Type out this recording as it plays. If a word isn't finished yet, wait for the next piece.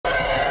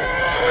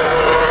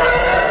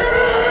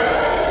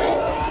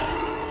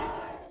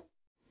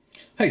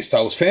Hey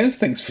Star Wars fans,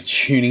 thanks for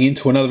tuning in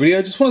to another video.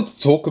 I just wanted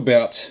to talk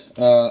about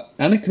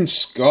Anakin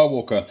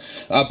Skywalker.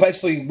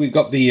 Basically, we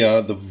got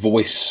the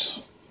voice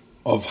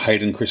of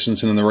Hayden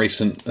Christensen in the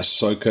recent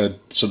Ahsoka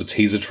sort of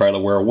teaser trailer.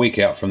 We're a week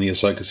out from the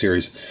Ahsoka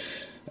series.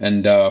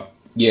 And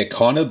yeah,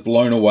 kind of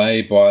blown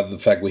away by the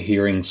fact we're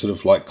hearing sort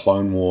of like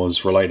Clone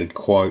Wars related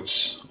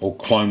quotes or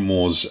Clone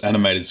Wars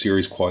animated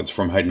series quotes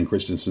from Hayden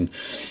Christensen.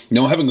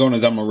 Now, I haven't gone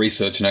and done my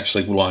research and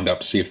actually lined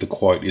up to see if the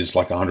quote is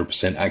like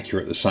 100%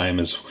 accurate, the same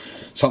as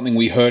something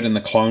we heard in the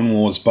Clone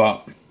Wars,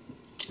 but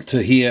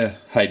to hear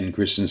Hayden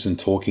Christensen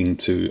talking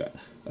to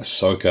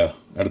Ahsoka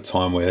at a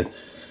time where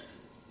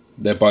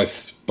they're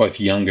both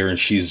younger and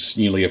she's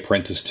newly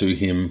apprenticed to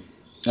him,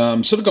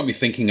 sort of got me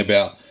thinking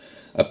about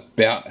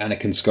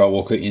Anakin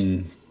Skywalker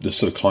in the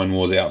sort of Clone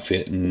Wars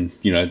outfit, and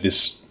you know,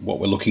 this what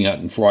we're looking at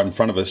right in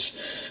front of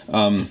us.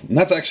 And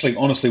that's actually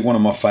honestly one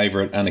of my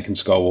favourite Anakin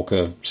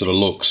Skywalker sort of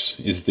looks,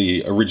 is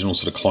the original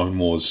sort of Clone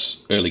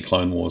Wars, early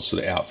Clone Wars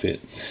sort of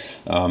outfit.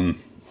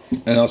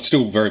 And I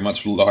still very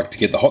much like to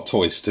get the hot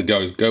toys to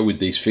go with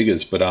these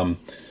figures, but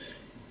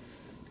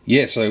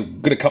yeah, so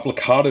got a couple of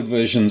carded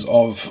versions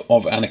of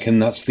Anakin.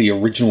 That's the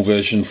original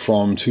version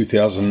from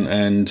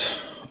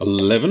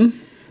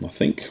 2011, I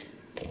think.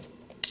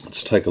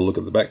 Let's take a look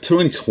at the back.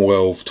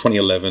 2012,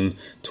 2011,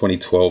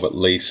 2012 at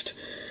least.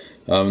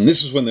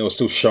 This is when they were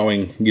still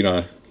showing, you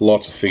know,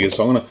 lots of figures.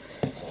 So I'm going to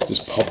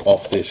just pop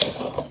off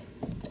this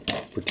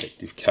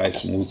protective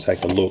case and we'll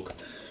take a look.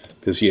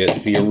 Because yeah,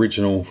 it's the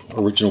original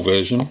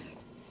version.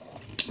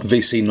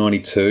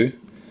 VC92.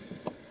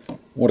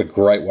 What a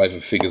great wave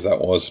of figures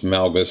that was.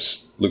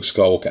 Malgus, Luke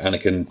Skywalker,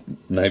 Anakin,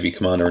 Navy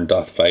Commander, and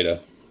Darth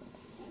Vader.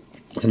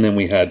 And then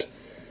we had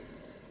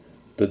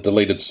the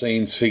deleted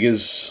scenes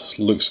figures.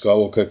 Luke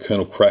Skywalker,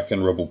 Colonel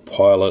Kraken, Rebel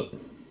Pilot,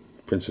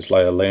 Princess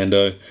Leia,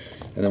 Lando.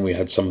 And then we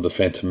had some of the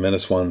Phantom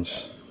Menace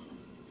ones.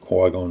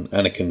 Qui-Gon,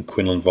 Anakin,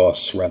 Quinlan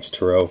Vos, Rats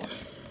Terrell.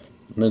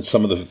 And then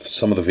some of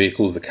the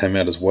vehicles that came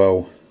out as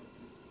well.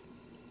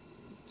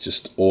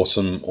 Just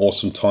awesome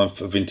time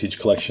for vintage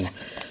collection.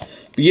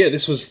 But yeah,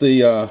 this was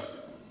the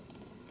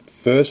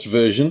first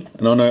version,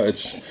 and I know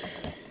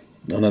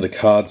the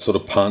card's sort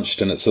of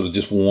punched and it's sort of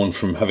just worn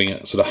from having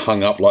it sort of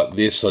hung up like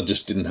this. I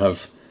just didn't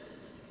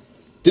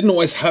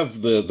always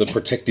have the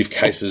protective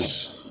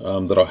cases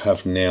that I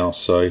have now,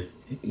 so it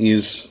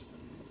is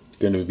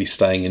going to be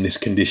staying in this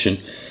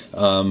condition.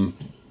 But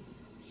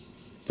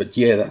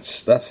yeah,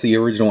 that's the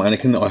original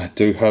Anakin. I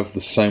do have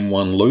the same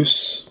one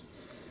loose,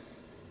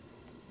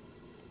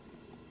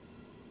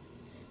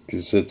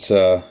 because it's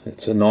a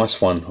nice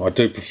one. I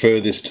do prefer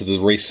this to the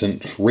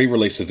recent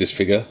re-release of this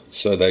figure.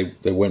 So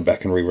they went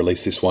back and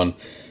re-released this one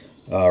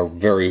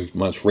very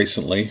much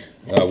recently,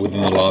 within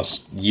the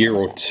last year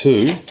or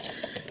two.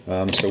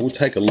 So we'll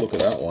take a look at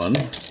that one.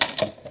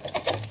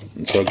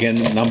 And so again,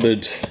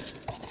 numbered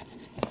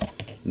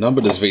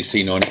as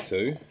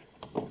VC92,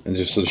 and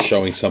just sort of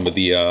showing some of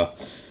the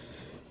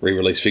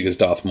re-release figures.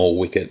 Darth Maul,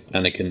 Wicket,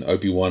 Anakin,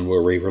 Obi-Wan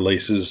were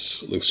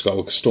re-releases. Luke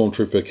Skywalker,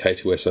 Stormtrooper,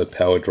 K2SO,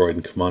 Power Droid,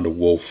 and Commander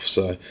Wolf.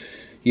 So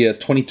yeah, it's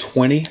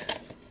 2020.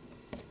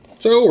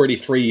 So already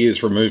 3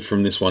 years removed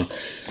from this one.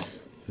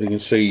 You can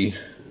see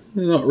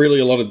not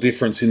really a lot of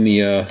difference in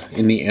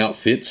the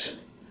outfits.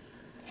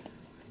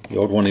 The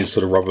old one is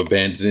sort of rubber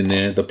banded in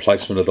there. The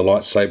placement of the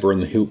lightsaber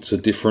and the hilts are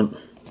different.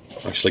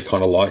 I actually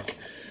kind of like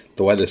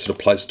the way they sort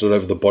of placed it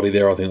over the body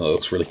there. I think that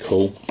looks really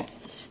cool.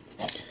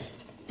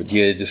 But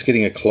yeah, just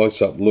getting a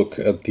close-up look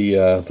at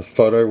the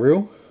photo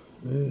reel,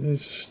 it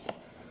just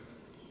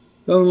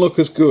doesn't look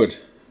as good.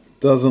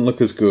 Doesn't look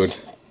as good.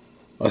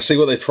 I see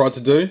what they tried to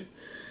do,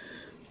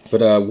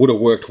 but would have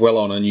worked well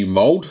on a new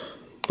mold.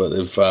 But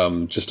they've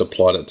just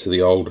applied it to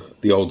the old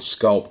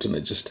sculpt, and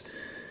it just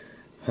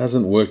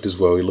hasn't worked as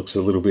well. He looks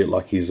a little bit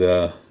like he's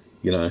you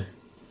know,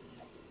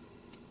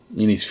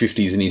 in his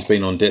 50s and he's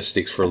been on death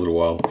sticks for a little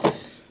while.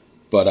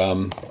 But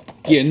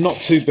yeah, not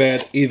too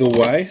bad either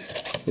way.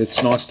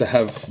 It's nice to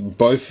have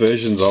both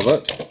versions of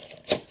it.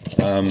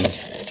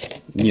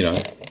 You know,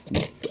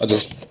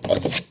 just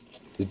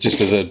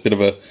as a bit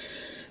of a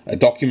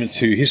document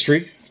to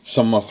history.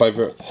 Some of my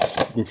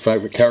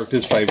favorite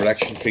characters, favorite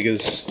action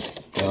figures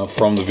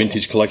from the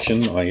vintage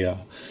collection.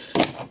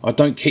 I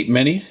don't keep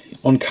many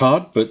on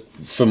card, but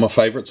for my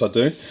favorites I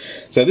do.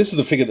 So this is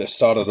the figure that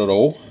started it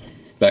all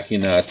back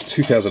in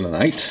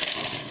 2008.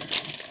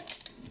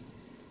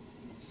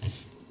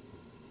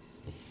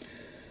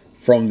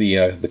 From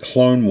the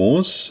Clone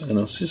Wars, and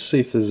I'll just see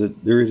if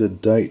there is a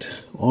date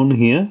on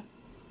here.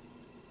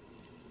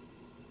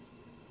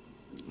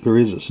 There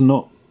is. It's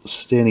not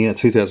standing out.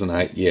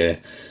 2008. Yeah,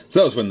 so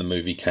that was when the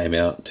movie came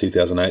out.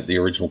 2008, the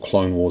original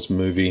Clone Wars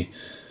movie.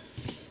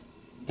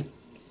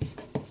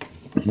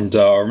 And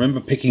I remember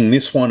picking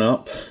this one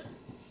up.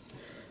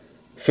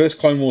 First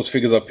Clone Wars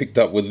figures I picked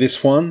up were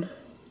this one,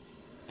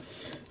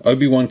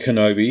 Obi-Wan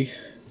Kenobi,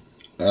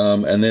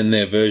 and then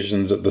their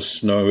versions of the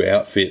snow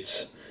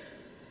outfits.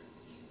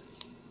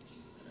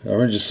 I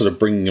remember just sort of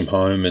bringing them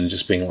home and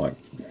just being like,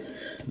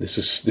 this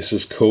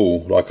is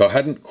cool. Like, I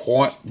hadn't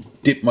quite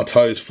dipped my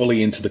toes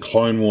fully into the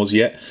Clone Wars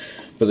yet,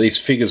 But these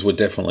figures were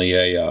definitely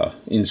a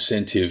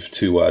incentive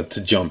to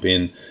jump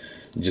in.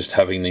 Just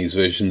having these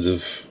versions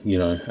of,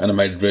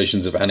 animated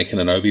versions of Anakin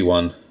and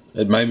Obi-Wan,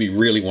 it made me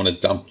really want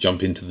to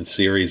jump into the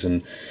series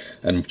and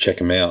check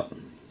them out.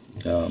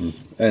 And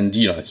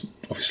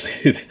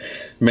obviously,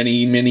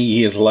 many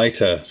years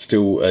later,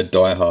 still a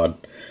diehard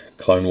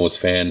Clone Wars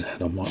fan,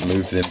 and I might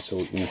move them so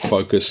we can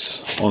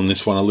focus on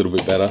this one a little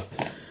bit better.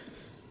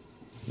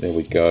 There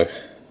we go.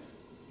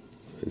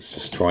 It's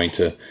just trying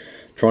to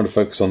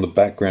focus on the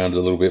background a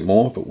little bit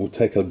more, but we'll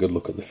take a good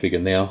look at the figure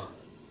now.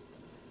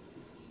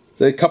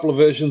 So a couple of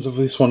versions of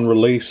this one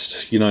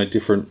released,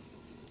 different.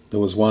 There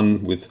was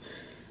one with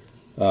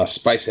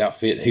space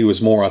outfit. He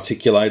was more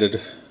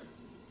articulated,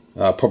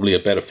 probably a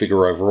better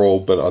figure overall,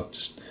 but I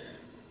just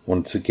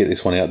wanted to get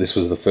this one out. This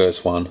was the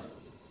first one.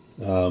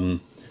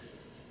 And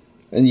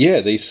yeah,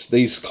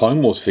 these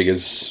Clone Wars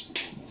figures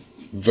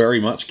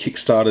very much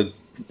kickstarted,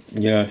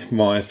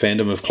 my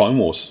fandom of Clone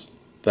Wars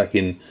back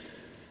in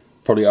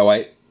probably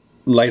 08,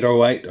 late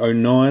 08,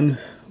 09.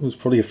 It was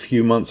probably a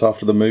few months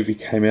after the movie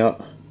came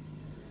out.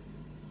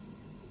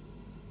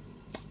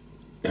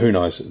 Who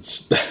knows?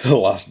 It's the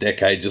last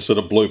decade just sort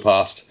of blew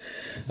past.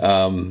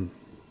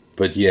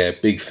 But yeah,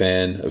 big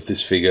fan of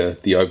this figure,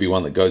 the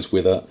Obi-Wan that goes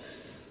with it.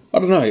 I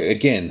don't know,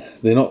 again,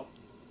 they're not,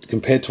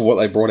 compared to what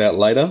they brought out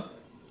later,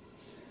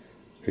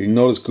 they're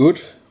not as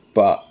good,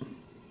 but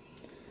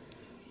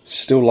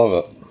still love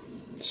it.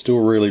 Still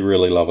really,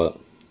 really love it.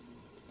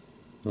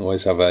 I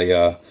always have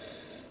a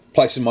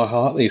place in my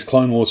heart, these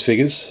Clone Wars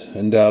figures,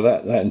 and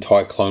that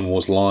entire Clone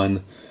Wars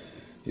line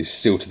is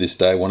still to this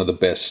day one of the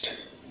best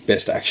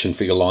action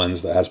figure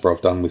lines that Hasbro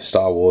have done with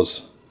Star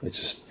Wars. It's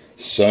just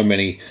so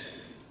many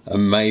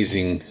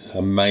amazing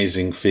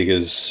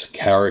figures,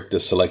 character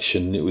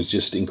selection. It was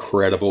just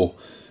incredible,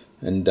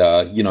 and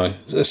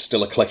it's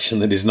still a collection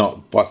that is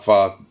not by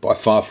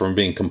far from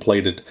being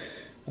completed.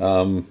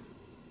 But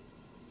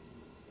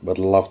I'd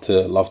love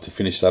to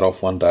finish that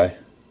off one day.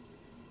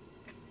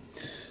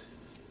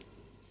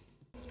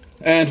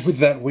 And with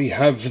that, we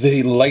have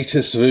the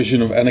latest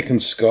version of Anakin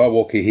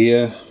Skywalker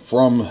here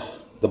from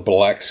the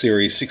Black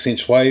Series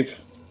 6-inch wave,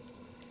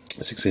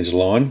 6-inch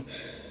line.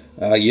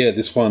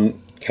 This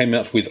one came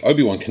out with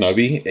Obi-Wan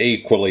Kenobi,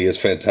 equally as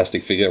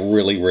fantastic figure.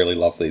 Really, really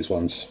love these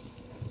ones.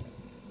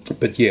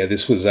 But yeah,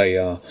 this was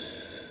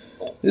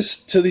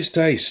this to this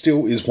day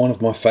still is one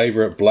of my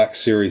favourite Black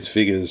Series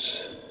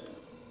figures.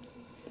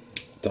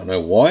 Don't know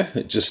why.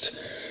 It just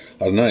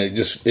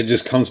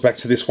comes back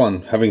to this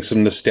one, having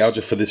some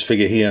nostalgia for this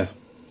figure here.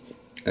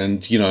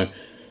 And,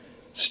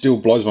 still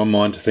blows my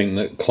mind to think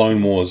that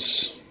Clone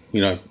Wars,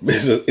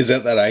 is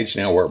at that age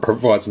now where it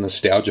provides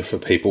nostalgia for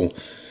people.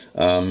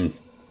 Sort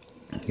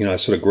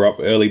of grew up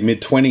early,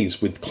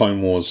 mid-20s with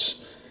Clone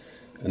Wars.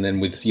 And then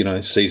with,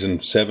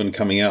 Season 7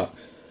 coming out,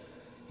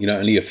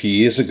 only a few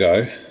years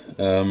ago.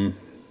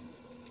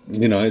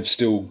 It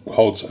still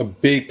holds a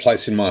big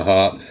place in my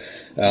heart.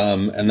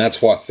 And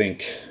that's why I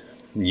think,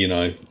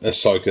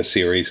 Ahsoka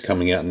series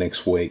coming out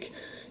next week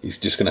is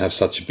just going to have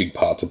such a big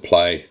part to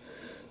play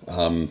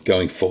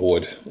going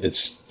forward.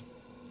 It's,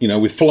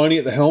 with Filoni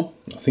at the helm,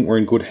 I think we're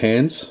in good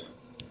hands.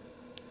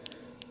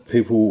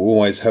 People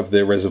always have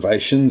their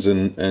reservations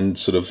and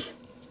sort of,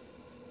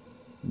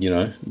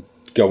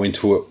 go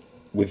into it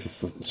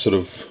with sort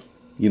of,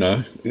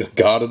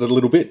 guarded a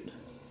little bit.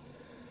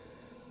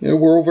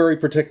 We're all very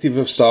protective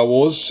of Star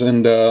Wars,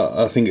 and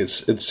I think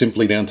it's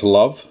simply down to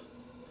love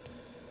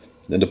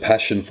and a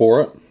passion for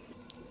it.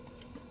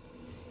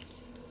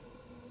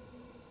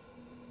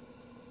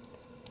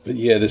 But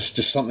yeah, there's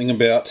just something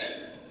about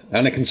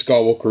Anakin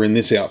Skywalker in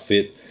this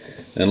outfit,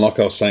 and like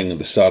I was saying at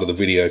the start of the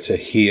video, to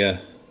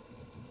hear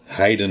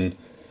Hayden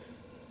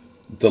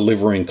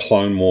delivering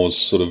Clone Wars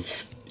sort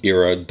of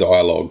era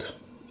dialogue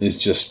is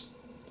just,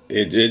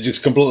 it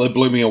just completely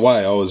blew me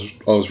away. I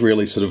was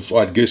really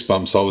I had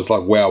goosebumps. I was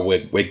like, wow,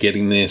 we're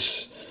getting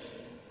this.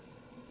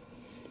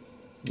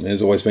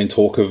 There's always been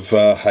talk of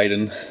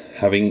Hayden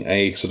having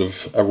a sort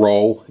of a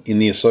role in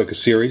the Ahsoka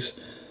series.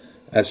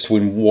 As to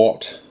in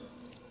what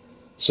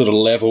sort of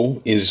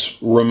level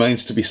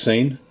remains to be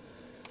seen.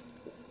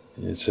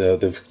 It's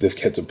they've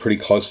kept it pretty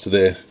close to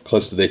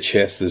their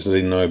chest. There's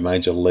been no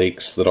major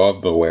leaks that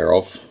I've been aware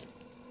of.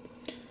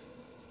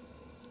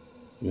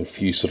 A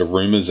few sort of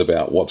rumours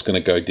about what's going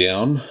to go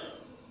down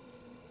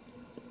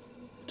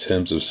in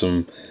terms of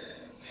some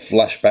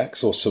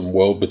flashbacks or some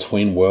world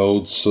between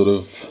worlds sort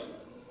of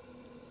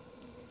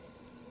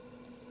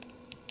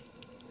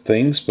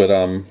things, but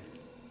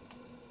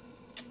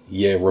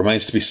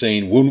remains to be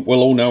seen.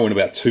 We'll all know in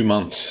about 2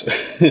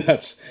 months.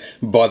 That's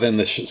by then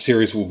the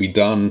series will be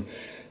done,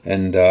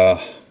 and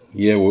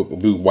we'll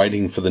be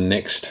waiting for the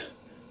next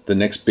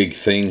big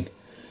thing.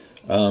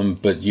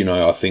 But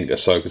I think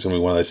Ahsoka's going to be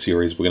one of those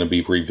series we're going to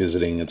be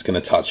revisiting. It's going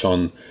to touch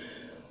on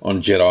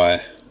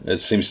Jedi.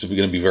 It seems to be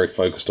going to be very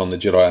focused on the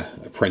Jedi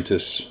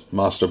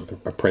master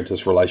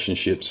apprentice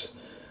relationships.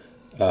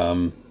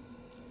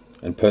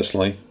 And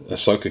personally,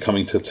 Ahsoka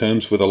coming to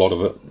terms with a lot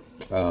of it.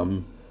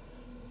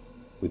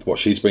 With what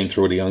she's been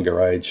through at a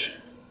younger age.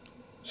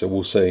 So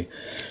we'll see.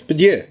 But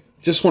yeah,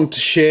 just wanted to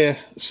share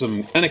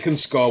some Anakin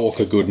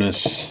Skywalker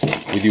goodness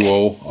with you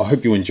all. I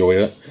hope you enjoy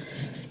it.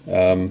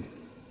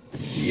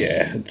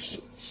 Yeah,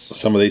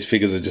 some of these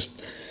figures are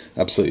just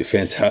absolutely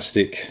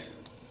fantastic.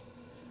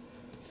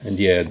 And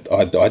yeah,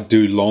 I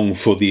do long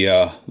for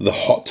the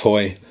hot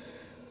toy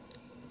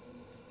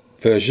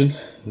version.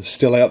 It's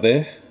still out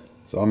there,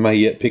 so I may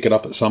yet pick it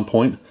up at some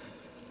point.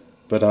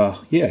 But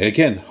yeah,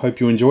 again, hope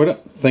you enjoyed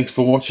it. Thanks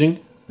for watching,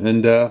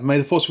 and may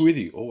the Force be with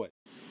you always.